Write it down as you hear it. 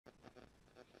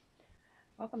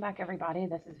Welcome back, everybody.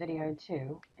 This is video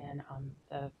 2 in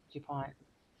the Dupont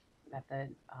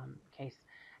method case.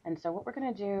 And so what we're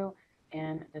going to do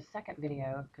in the second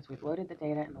video, because we've loaded the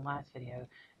data in the last video,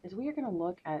 is we are going to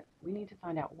look at, we need to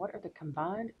find out what are the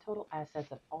combined total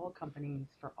assets of all companies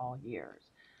for all years.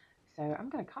 So I'm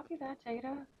going to copy that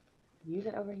data, use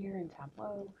it over here in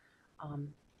Tableau. Um,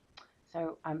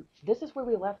 this is where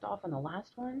we left off in the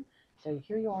last one. So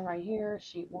here you are right here,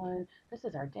 sheet 1. This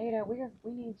is our data.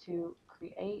 We need to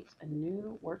create a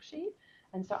new worksheet.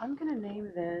 And so I'm going to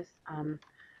name this,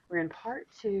 we're in part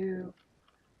 2,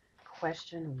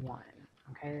 question 1.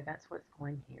 Okay, that's what's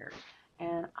going here.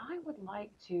 And I would like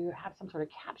to have some sort of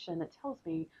caption that tells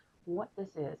me what this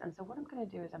is. And so what I'm going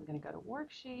to do is I'm going to go to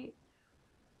worksheet,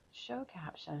 show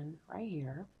caption right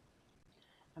here.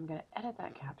 I'm going to edit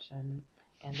that caption,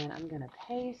 and then I'm going to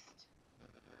paste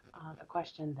the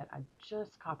question that I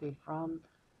just copied from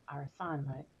our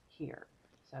assignment here.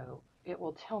 So it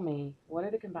will tell me what are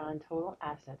the combined total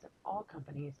assets of all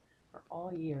companies for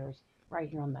all years right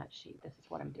here on that sheet. This is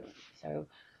what I'm doing. So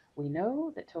we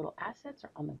know that total assets are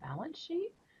on the balance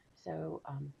sheet. So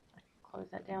I can close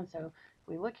that down. So if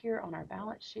we look here on our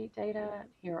balance sheet data,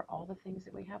 here are all the things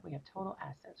that we have. We have total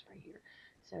assets right here.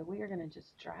 So we are going to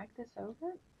just drag this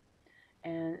over.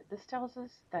 And this tells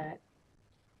us that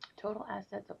total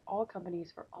assets of all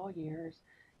companies for all years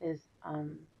is, I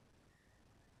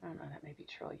don't know, that may be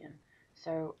trillion.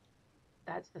 So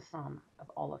that's the sum of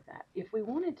all of that. If we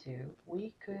wanted to,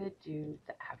 we could do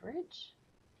the average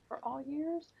for all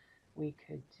years. We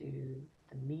could do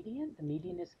the median. The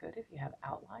median is good if you have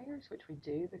outliers, which we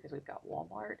do because we've got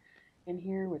Walmart in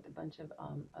here with a bunch of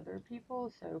other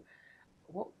people. So,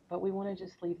 but we want to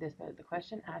just leave this. But the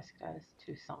question asked us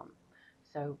to sum.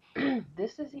 So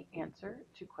this is the answer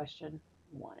to question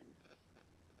 1.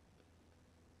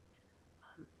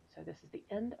 So this is the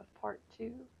end of part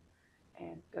 2,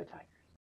 and go Tigers.